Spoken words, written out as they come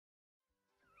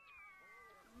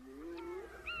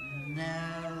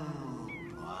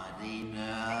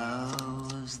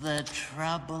the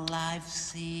trouble I've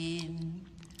seen.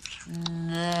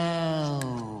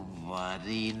 Nobody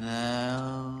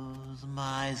knows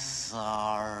my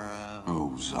sorrow.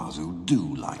 Oh, Zazu,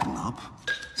 do lighten up.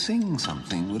 Sing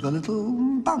something with a little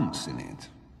bounce in it.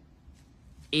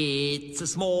 It's a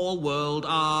small world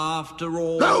after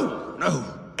all.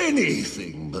 No,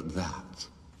 anything but that.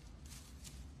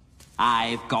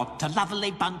 I've got a lovely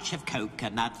bunch of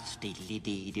coconuts,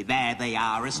 diddly-dee-dee. There they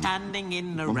are, standing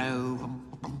in a row.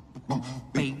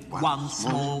 Big one,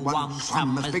 small one,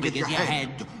 some as big as your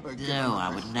head. No,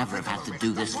 I would never have had to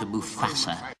do this for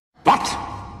Mufasa. What?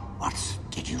 What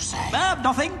did you say?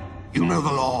 Nothing. You know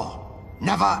the law.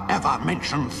 Never, ever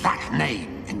mention that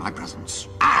name in my presence.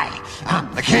 I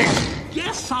am the king.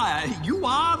 Yes, sire, you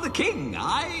are the king.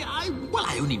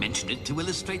 I only mentioned it to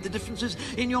illustrate the differences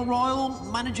in your royal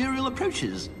managerial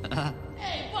approaches.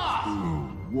 Hey, boss!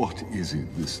 What is it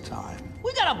this time?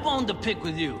 We got a bone to pick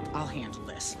with you. I'll handle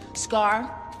this.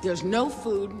 Scar, there's no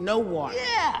food, no water.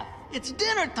 Yeah, it's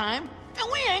dinner time,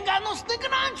 and we ain't got no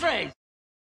stinking entrees.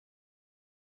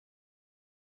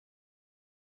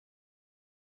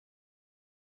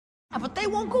 But they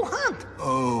won't go hunt.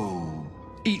 Oh,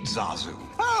 eat Zazu.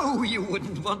 Oh, you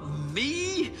wouldn't want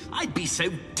me? I'd be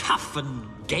so tough and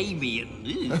gamey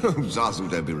and... Oh, Zazu,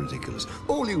 don't be ridiculous.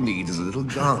 All you need is a little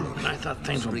garlic. I thought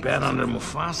things were bad under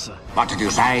Mufasa. What did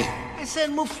you say? I said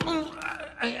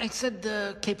I said,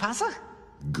 ¿Qué pasa?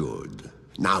 Good.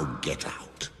 Now get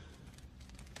out.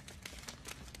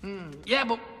 Yeah,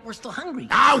 but we're still hungry.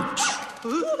 Out!